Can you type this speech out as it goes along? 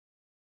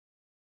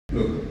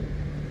Look,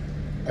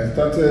 I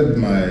started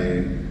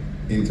my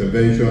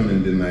intervention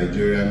in the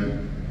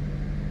Nigerian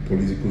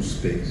political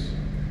space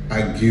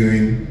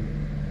arguing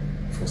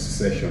for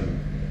secession.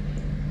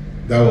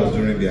 That was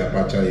during the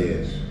Abacha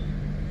years.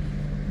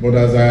 But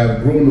as I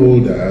have grown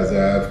older, as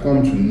I have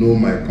come to know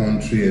my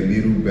country a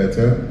little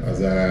better,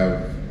 as I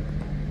have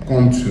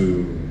come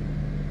to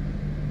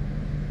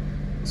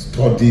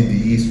study the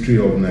history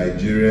of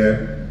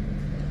Nigeria,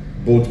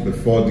 both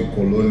before the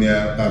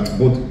colonial,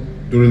 both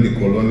during the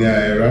colonial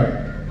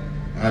era,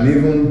 and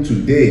even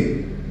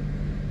today,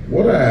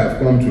 what I have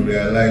come to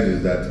realize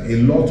is that a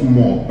lot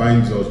more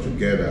binds us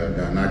together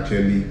than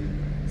actually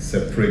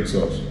separates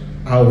us.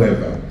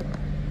 However,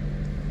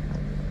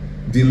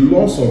 the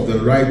loss of the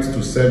right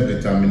to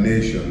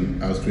self-determination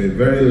has to a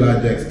very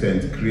large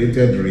extent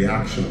created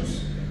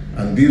reactions,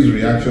 and these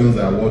reactions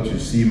are what you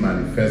see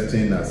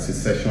manifesting as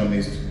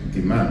secessionist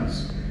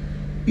demands.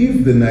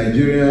 If the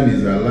Nigerian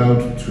is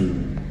allowed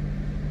to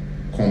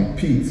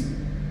compete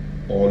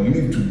or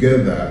live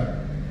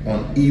together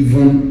on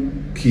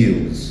even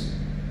keels,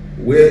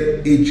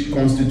 where each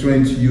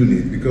constituent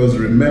unit, because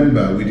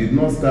remember, we did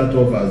not start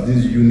off as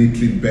this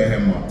unitary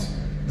behemoth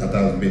that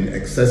has been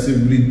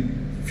excessively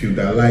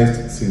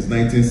feudalized since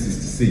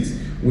 1966.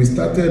 We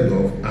started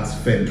off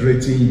as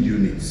federating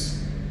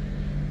units.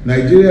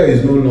 Nigeria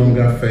is no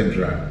longer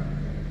federal.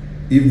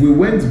 If we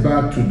went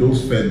back to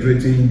those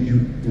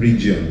federating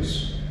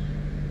regions,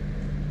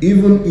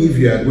 even if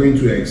you are going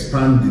to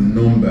expand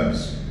the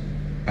numbers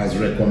as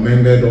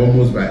recommended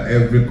almost by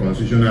every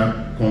constitutional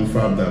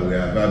confab that we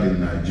have had in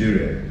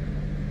Nigeria,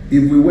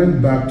 if we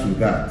went back to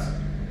that,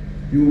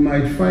 you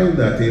might find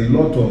that a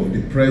lot of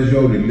the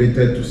pressure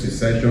related to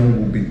secession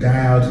will be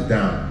dialed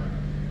down.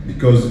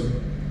 Because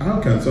how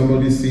can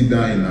somebody sit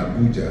down in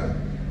Abuja,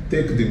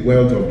 take the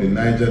wealth of the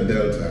Niger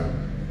Delta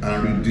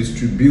and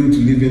redistribute,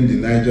 leaving the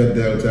Niger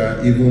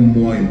Delta even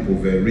more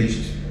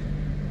impoverished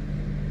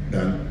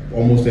than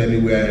almost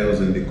anywhere else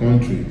in the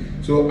country?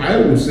 So I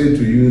will say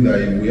to you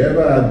that if we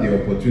ever had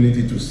the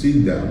opportunity to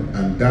sit down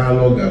and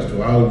dialogue as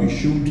to how we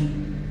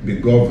should be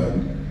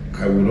governed,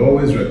 I would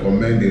always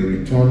recommend a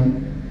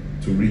return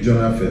to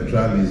regional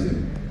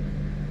federalism.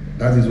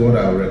 That is what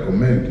I would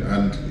recommend.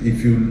 And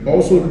if you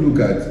also look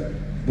at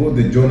both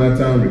the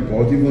Jonathan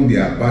report, even the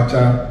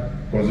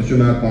Abacha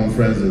Constitutional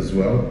Conference as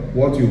well,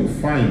 what you will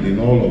find in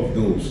all of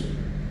those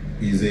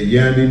is a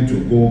yearning to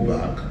go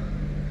back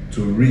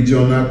to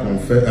regional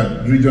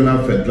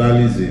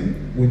federalism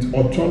with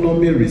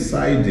autonomy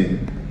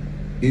residing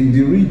in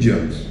the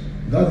regions.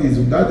 That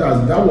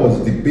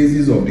was the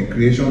basis of the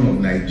creation of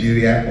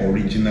Nigeria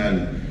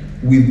originally.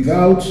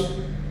 Without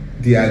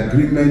the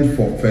agreement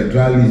for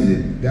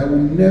federalism, there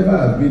would never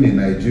have been a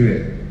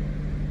Nigeria.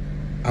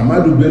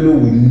 Ahmadu Bello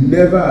would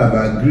never have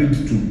agreed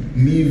to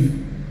live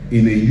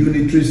in a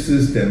unitary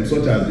system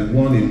such as the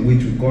one in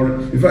which we call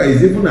it. In fact,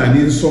 it's even an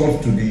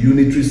insult to the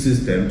unitary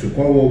system to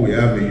call what we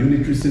have a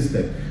unitary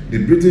system.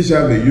 The British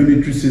have a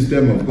unitary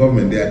system of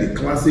government. They are the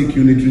classic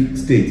unitary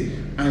state.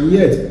 And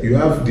yet, you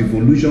have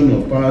devolution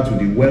of power to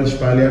the Welsh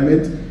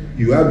Parliament.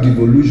 You have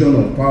devolution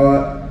of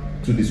power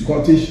to the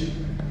Scottish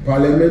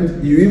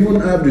Parliament. You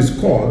even have the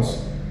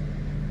Scots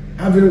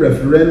having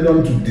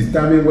referendum to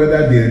determine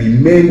whether they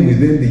remain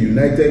within the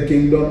United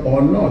Kingdom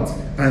or not.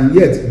 And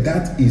yet,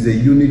 that is a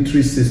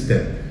unitary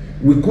system.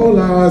 We call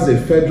ours a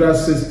federal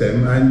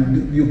system,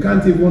 and you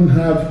can't even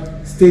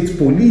have state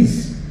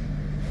police.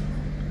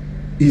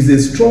 It's a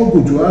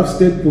struggle to have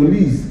state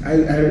police.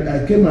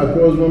 I came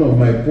across one of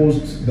my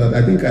posts that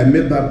I think I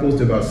made that post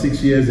about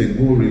 6 years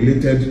ago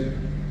related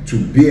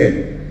to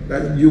beer.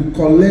 That you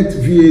collect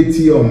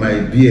VAT on my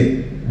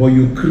beer, but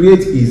you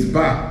create his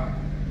bar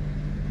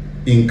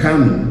in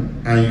Kano,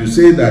 and you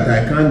say that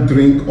I can't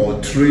drink or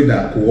trade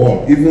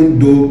alcohol, even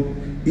though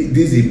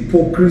this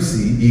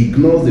hypocrisy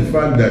ignores the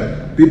fact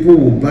that people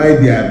will buy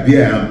their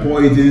beer and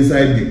pour it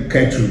inside the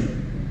kettle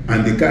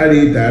and they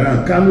carry it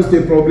around. Kano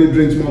State probably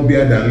drinks more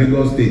beer than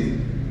Lagos State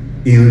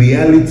in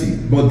reality,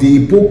 but the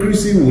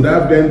hypocrisy would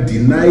have them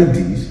deny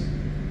this,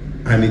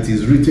 and it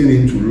is written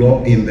into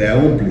law in their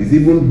own place,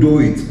 even though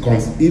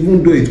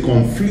it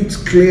conflicts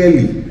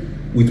clearly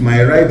with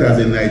my right as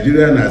a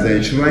Nigerian as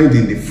enshrined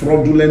in the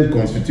fraudulent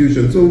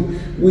constitution. So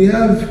we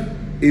have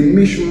a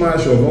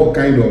mishmash of all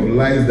kinds of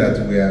lies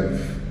that we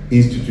have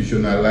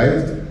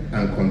institutionalized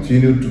and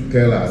continue to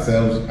tell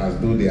ourselves as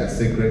though they are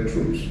sacred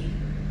truths.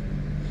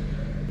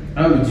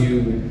 How would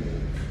you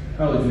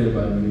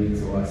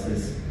evaluate or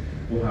assess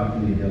what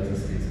happened in Delta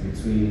State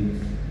between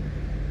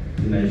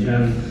the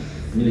Nigerian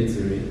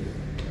military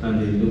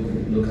and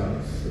the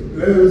locals?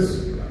 Let's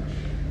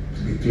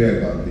be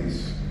clear about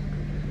this.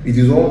 It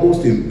is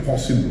almost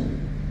impossible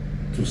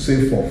to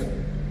say for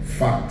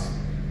fact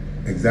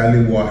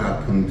exactly what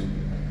happened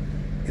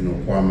in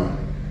Okwama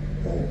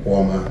or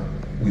Okwama.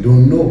 We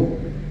don't know.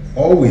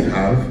 All we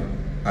have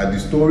are the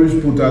stories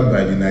put out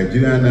by the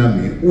Nigerian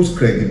army, whose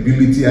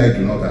credibility I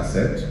do not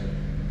accept.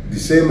 The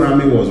same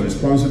army was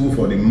responsible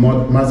for the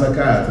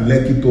massacre at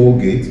Lekki Toll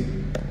Gate,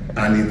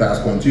 and it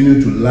has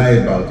continued to lie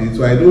about it.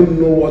 So I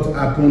don't know what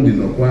happened in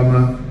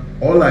Okwama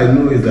All I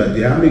know is that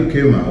the army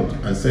came out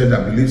and said,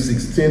 I believe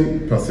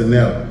 16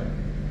 personnel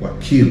were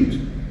killed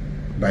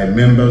by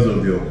members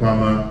of the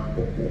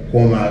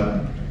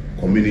Okoma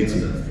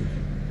community.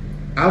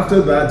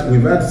 After that,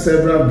 we've had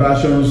several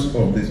versions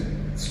of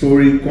the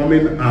story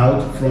coming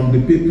out from the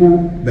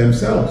people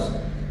themselves.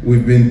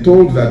 We've been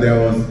told that there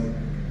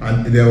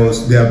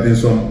have been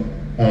some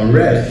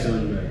unrest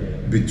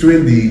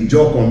between the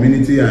Ijaw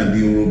community and the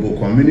Urhobo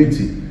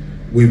community.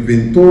 We've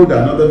been told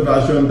another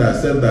version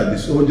that said that the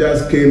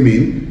soldiers came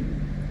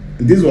in.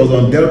 This was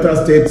on Delta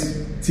State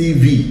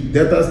TV,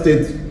 Delta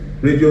State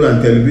radio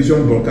and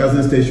television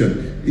broadcasting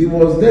station. It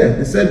was there.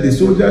 They said the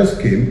soldiers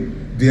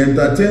came, they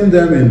entertained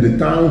them in the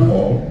town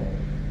hall.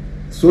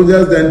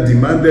 Soldiers then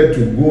demanded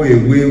to go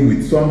away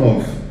with some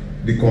of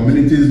the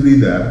community's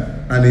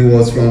leader, and it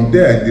was from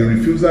there, the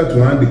refusal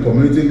to hand the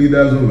community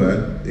leaders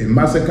over, a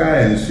massacre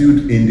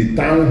ensued in the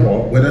town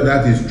hall. Whether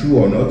that is true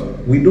or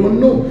not, we don't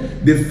know.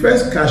 The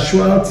first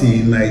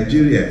casualty in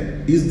Nigeria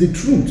is the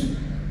truth.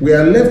 We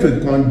are left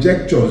with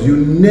conjectures. You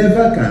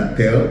never can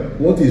tell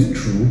what is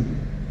true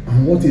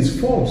and what is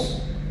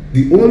false.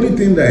 The only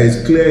thing that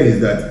is clear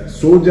is that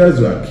soldiers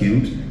were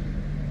killed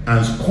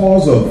and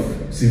scores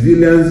of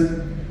civilians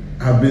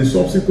have been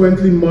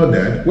subsequently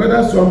murdered.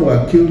 Whether some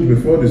were killed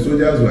before the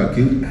soldiers were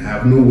killed, I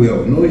have no way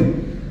of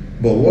knowing.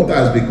 But what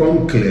has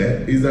become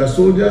clear is that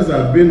soldiers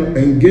have been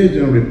engaged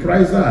in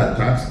reprisal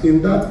attacks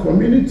in that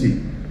community.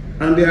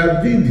 And there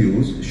are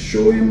videos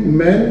showing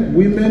men,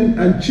 women,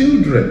 and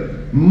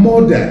children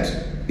murdered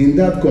in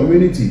that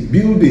community,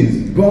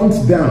 buildings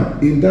burnt down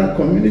in that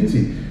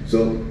community.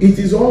 So it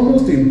is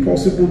almost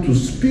impossible to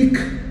speak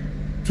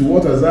to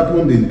what has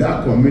happened in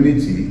that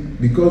community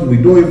because we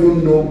don't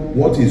even know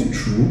what is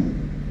true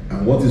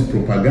and what is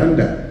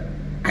propaganda.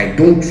 I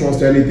don't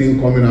trust anything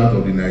coming out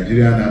of the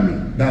Nigerian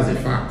army. That's a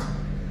fact.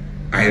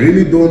 I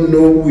really don't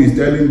know who is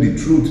telling the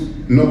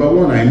truth. Number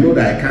one, I know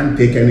that I can't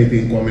take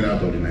anything coming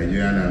out of the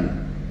Nigerian army.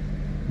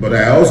 But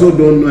I also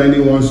don't know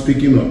anyone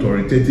speaking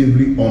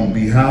authoritatively on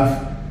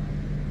behalf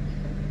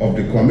of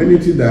the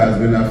community that has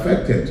been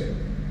affected.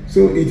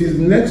 So it is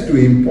next to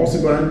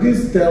impossible, and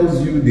this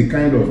tells you the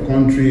kind of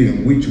country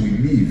in which we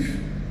live.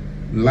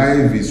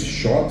 Life is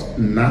short,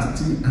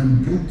 nasty,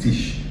 and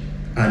brutish,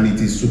 and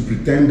it is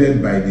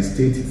superintended by the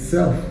state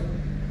itself.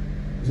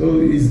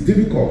 So it's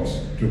difficult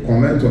to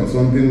comment on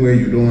something where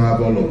you don't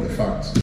have all of the facts.